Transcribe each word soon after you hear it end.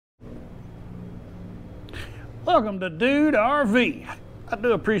Welcome to Dude RV. I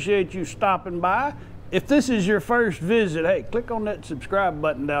do appreciate you stopping by. If this is your first visit, hey, click on that subscribe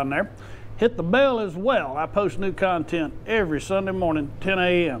button down there. Hit the bell as well. I post new content every Sunday morning, 10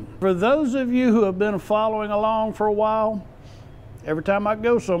 a.m. For those of you who have been following along for a while, every time I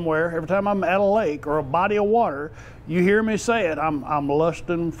go somewhere, every time I'm at a lake or a body of water, you hear me say it, I'm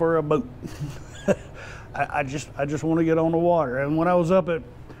lusting for a boat. I just want to get on the water. And when I was up at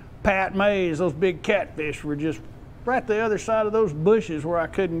Pat May's, those big catfish were just right the other side of those bushes where I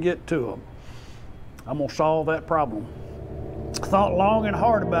couldn't get to them. I'm gonna solve that problem. Thought long and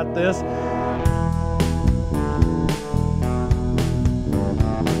hard about this.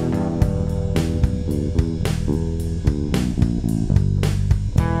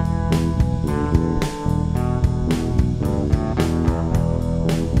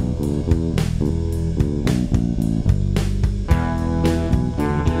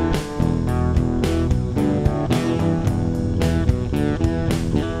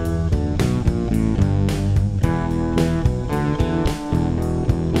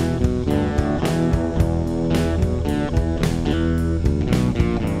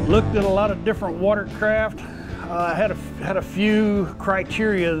 Looked at a lot of different watercraft. I had a few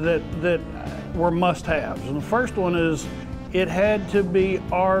criteria that were must-haves. And the first one is it had to be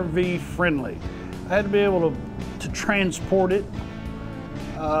RV friendly. I had to be able to transport it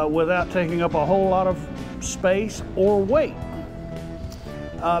without taking up a whole lot of space or weight.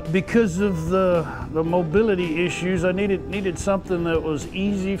 Because of the mobility issues, I needed something that was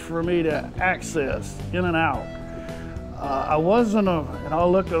easy for me to access in and out. I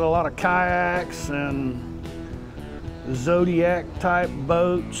looked at a lot of kayaks and Zodiac type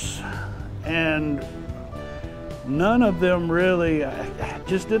boats, and none of them really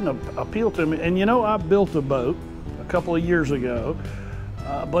just didn't appeal to me. And you know, I built a boat a couple of years ago,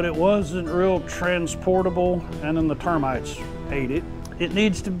 but it wasn't real transportable, and then the termites ate it. It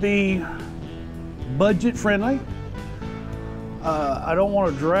needs to be budget friendly. I don't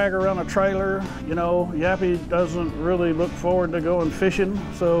want to drag around a trailer. You know, Yappy doesn't really look forward to going fishing,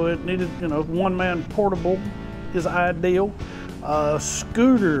 so it needed, you know, one-man portable is ideal.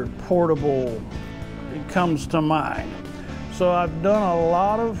 Scooter portable, it comes to mind. So I've done a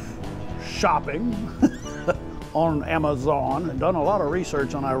lot of shopping on Amazon and done a lot of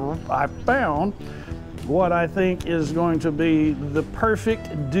research, and I found what I think is going to be the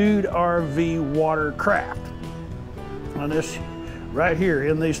perfect Dude RV watercraft. And this right here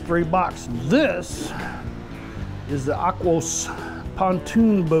in these three boxes. This is the AQUOS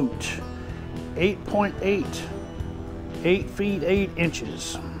Pontoon Boat, 8.8, 8 feet 8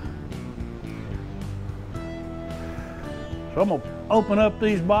 inches. So I'm gonna open up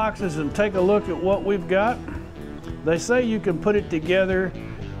these boxes and take a look at what we've got. They say you can put it together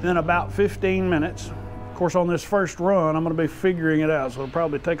in about 15 minutes. Of course, on this first run, I'm gonna be figuring it out, so it'll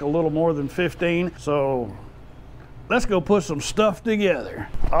probably take a little more than 15. So let's go put some stuff together.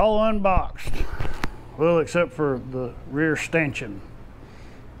 All unboxed. Well, except for the rear stanchion.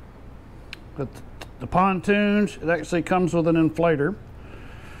 But the pontoons, it actually comes with an inflator,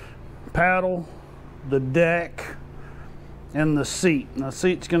 paddle, the deck, and the seat. Now, the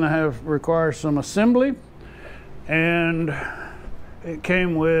seat's gonna require some assembly, and it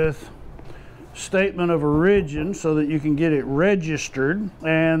came with statement of origin so that you can get it registered,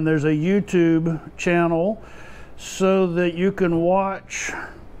 and there's a YouTube channel so that you can watch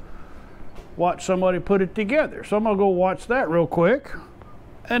somebody put it together. So I'm gonna go watch that real quick,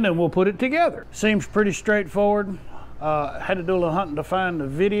 and then we'll put it together. Seems pretty straightforward. Had to do a little hunting to find the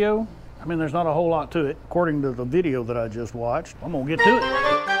video. I mean, there's not a whole lot to it, according to the video that I just watched. I'm gonna get to it.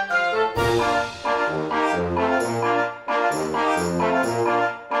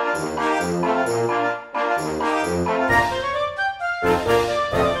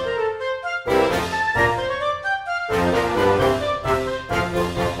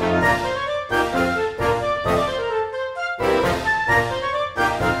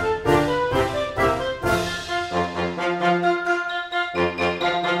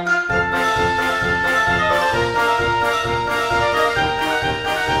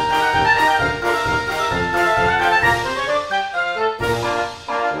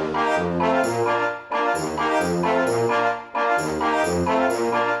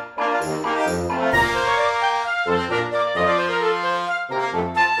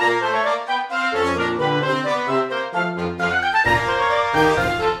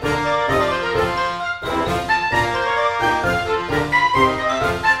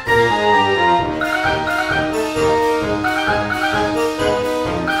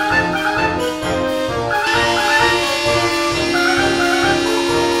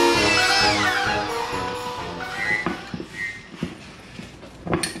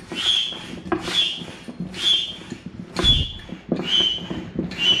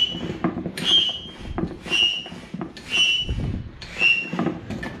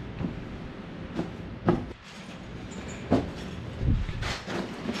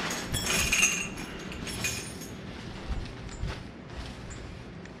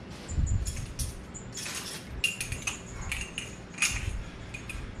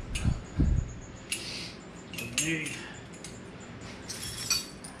 Need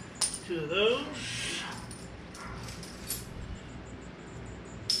two of those.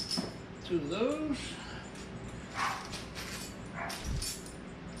 Two of those.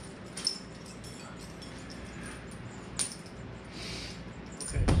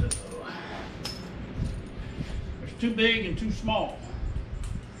 Okay, so there's too big and too small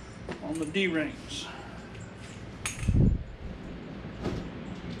on the D-rings.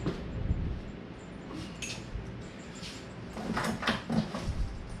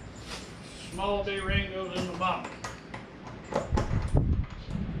 Small D-ring goes in the bottom.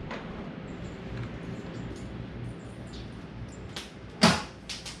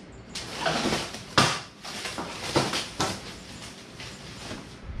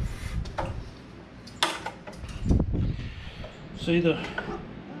 See the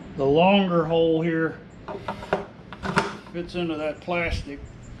longer hole here fits into that plastic,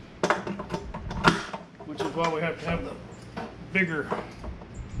 which is why we have to have the bigger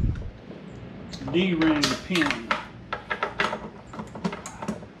D-ring pin.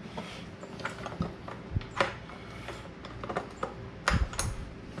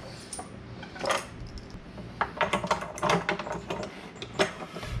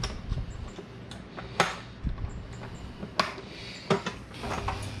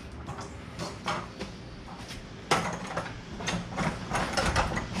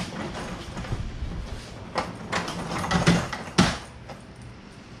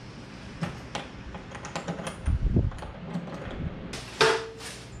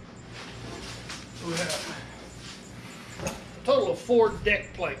 We have a total of 4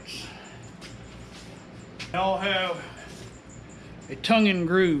 deck plates. They all have a tongue and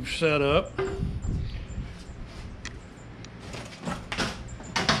groove set up.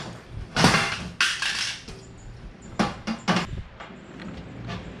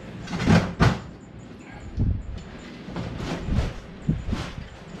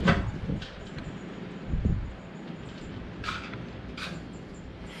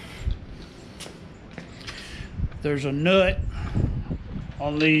 There's a nut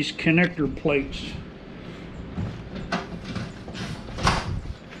on these connector plates.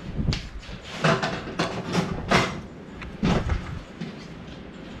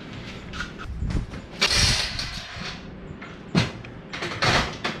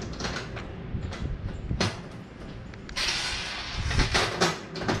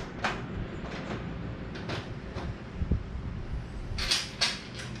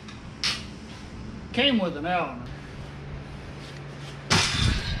 Came with an Allen.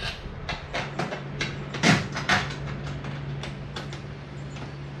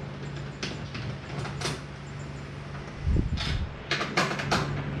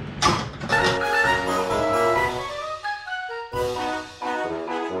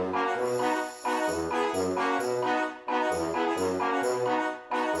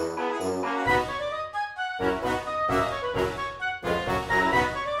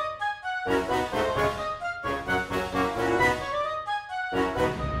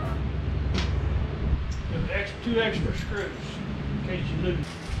 Two extra screws in case you lose.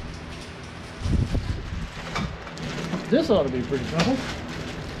 This ought to be pretty simple.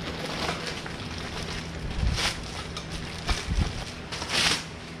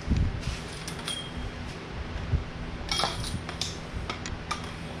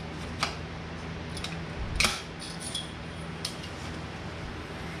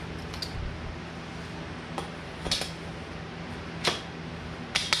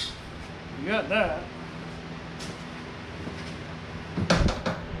 You got that.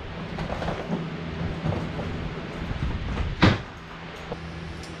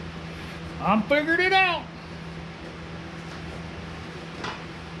 I figured it out.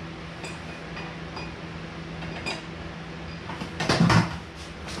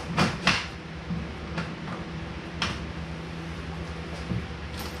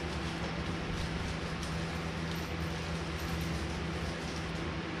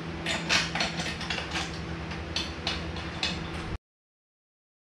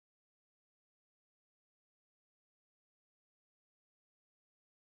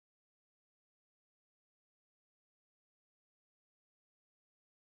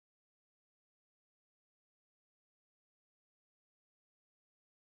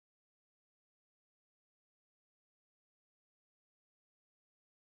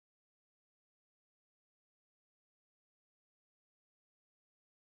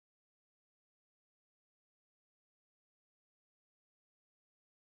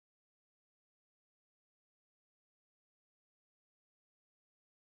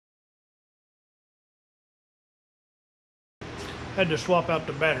 Had to swap out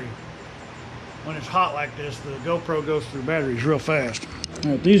the battery. when it's hot like this, the GoPro goes through batteries real fast.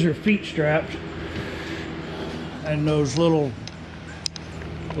 All right, these are feet straps, and those little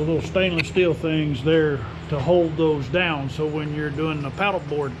stainless steel things there to hold those down, so when you're doing the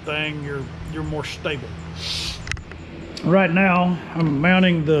paddleboard thing, you're more stable. Right now, I'm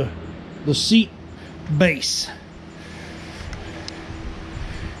mounting the seat base,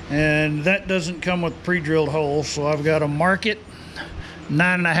 and that doesn't come with pre-drilled holes, so I've got to mark it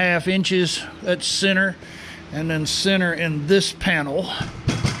 9.5 inches at center, and then center in this panel,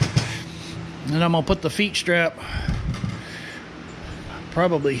 and I'm gonna put the feet strap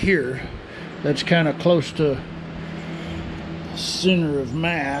probably here. That's kind of close to center of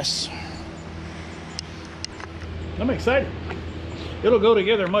mass. I'm excited. It'll go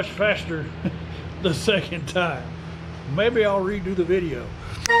together much faster the second time. Maybe I'll redo the video.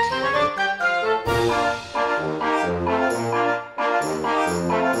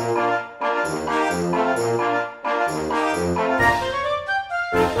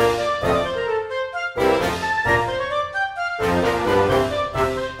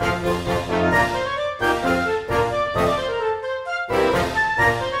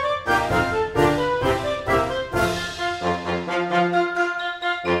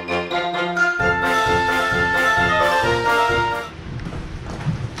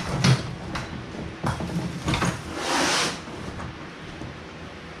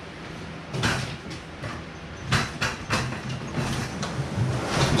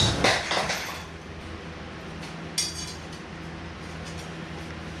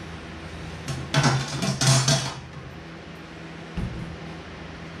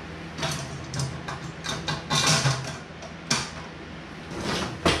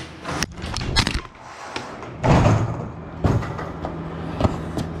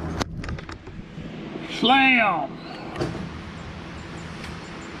 Slam!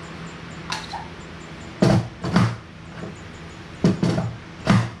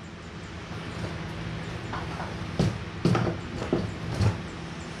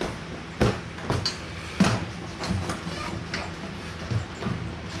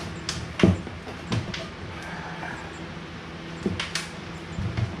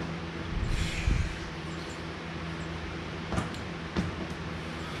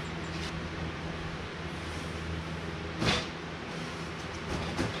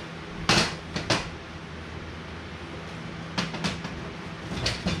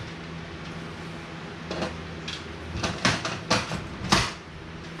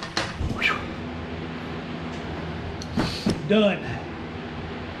 Done.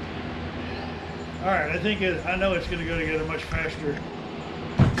 All right, I know it's going to go together much faster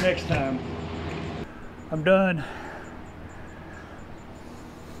next time. I'm done.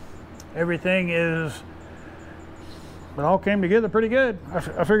 Everything it all came together pretty good. I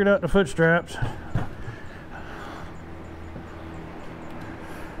figured out the foot straps.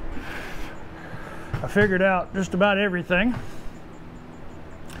 I figured out just about everything.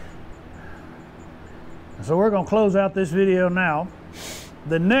 So we're going to close out this video now.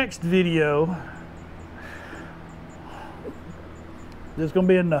 The next video is going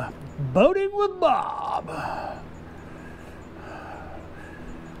to be in the Boating with Bob.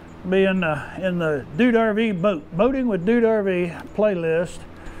 Be in the Dude RV Boating with Dude RV playlist.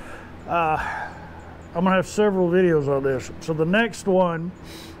 I'm going to have several videos on this. So the next one,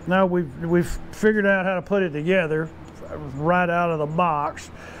 now we've figured out how to put it together right out of the box.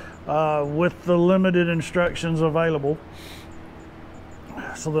 With the limited instructions available.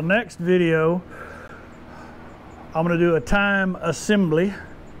 So the next video, I'm going to do a time assembly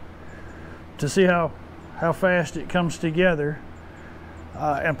to see how fast it comes together,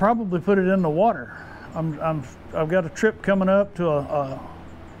 and probably put it in the water. I've got a trip coming up to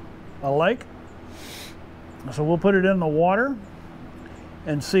a lake, so we'll put it in the water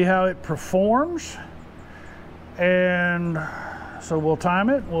and see how it performs. And so we'll time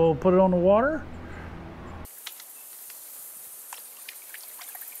it, we'll put it on the water.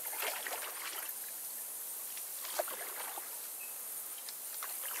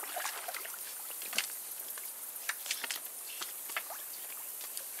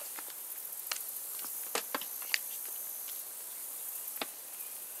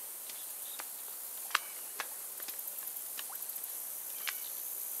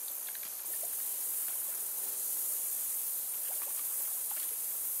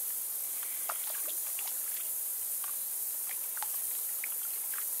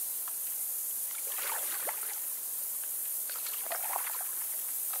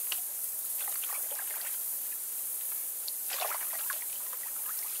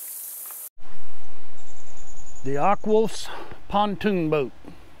 The AQUOS pontoon boat.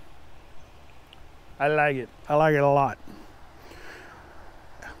 I like it. I like it a lot.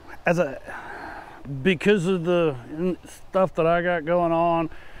 Because of the stuff that I got going on,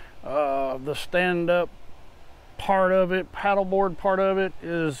 the stand-up part of it, paddleboard part of it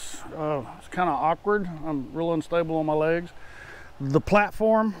is it's kind of awkward. I'm real unstable on my legs. The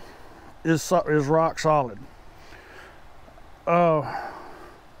platform is rock solid. I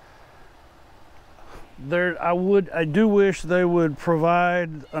do wish they would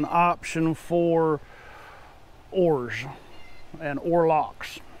provide an option for oars and oar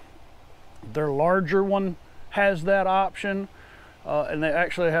locks. Their larger one has that option, and they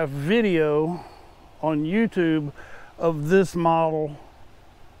actually have video on YouTube of this model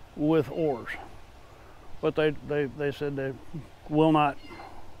with oars. But they said they will not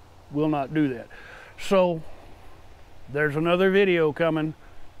do that. So there's another video coming,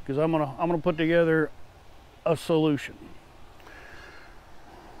 because I'm gonna put together a solution.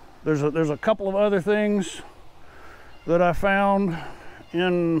 There's a couple of other things that I found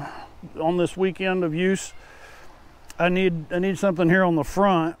on this weekend of use. I need something here on the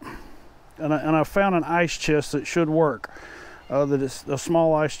front, and I found an ice chest that should work. That is a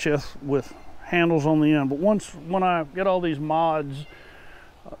small ice chest with handles on the end. But when I get all these mods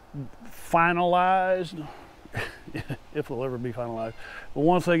finalized, if they'll ever be finalized, but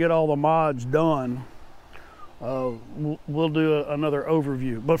once they get all the mods done, we'll do another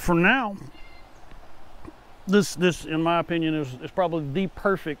overview. But for now, this in my opinion is probably the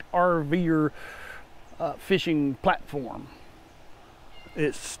perfect RVer fishing platform.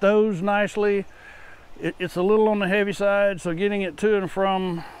 It stows nicely. It's a little on the heavy side, so getting it to and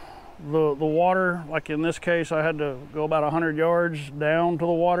from the water, like in this case, I had to go about 100 yards down to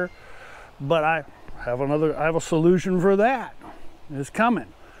the water. But I have a solution for that. It's coming.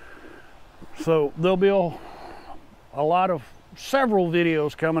 So there'll be several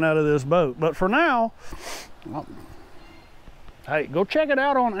videos coming out of this boat. But for now, hey, go check it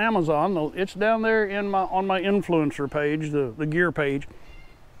out on Amazon. It's down there on my influencer page, the gear page.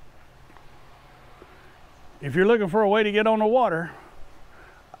 If you're looking for a way to get on the water,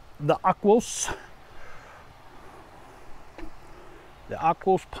 the AQUOS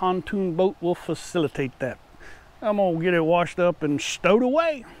pontoon boat will facilitate that. I'm gonna get it washed up and stowed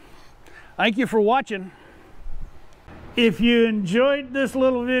away. Thank you for watching. If you enjoyed this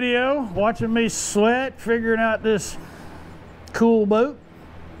little video, watching me sweat, figuring out this cool boat,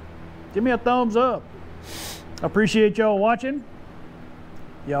 give me a thumbs up. I appreciate y'all watching.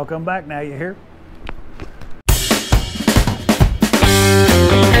 Y'all come back now, you hear?